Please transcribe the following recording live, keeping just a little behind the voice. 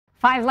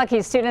5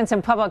 lucky students in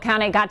Pueblo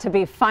County got to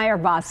be fire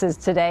bosses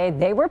today.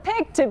 They were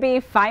picked to be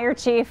fire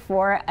chief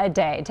for a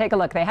day. Take a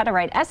look. They had to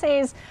write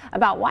essays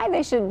about why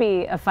they should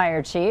be a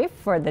fire chief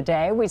for the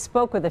day. We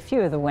spoke with a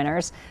few of the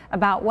winners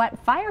about what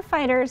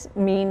firefighters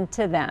mean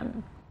to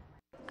them.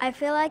 I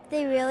feel like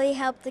they really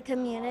help the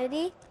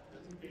community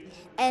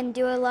and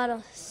do a lot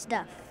of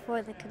stuff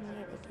for the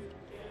community.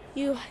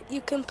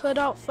 You can put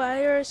out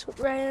fires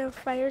right in a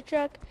fire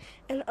truck,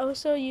 and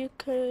also you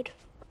could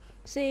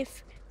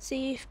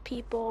save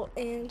people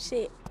and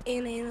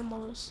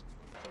animals.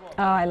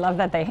 Oh, I love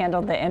that they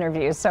handled the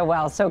interview so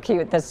well. So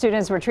cute. The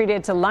students were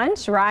treated to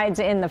lunch, rides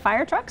in the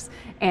fire trucks,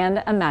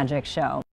 and a magic show.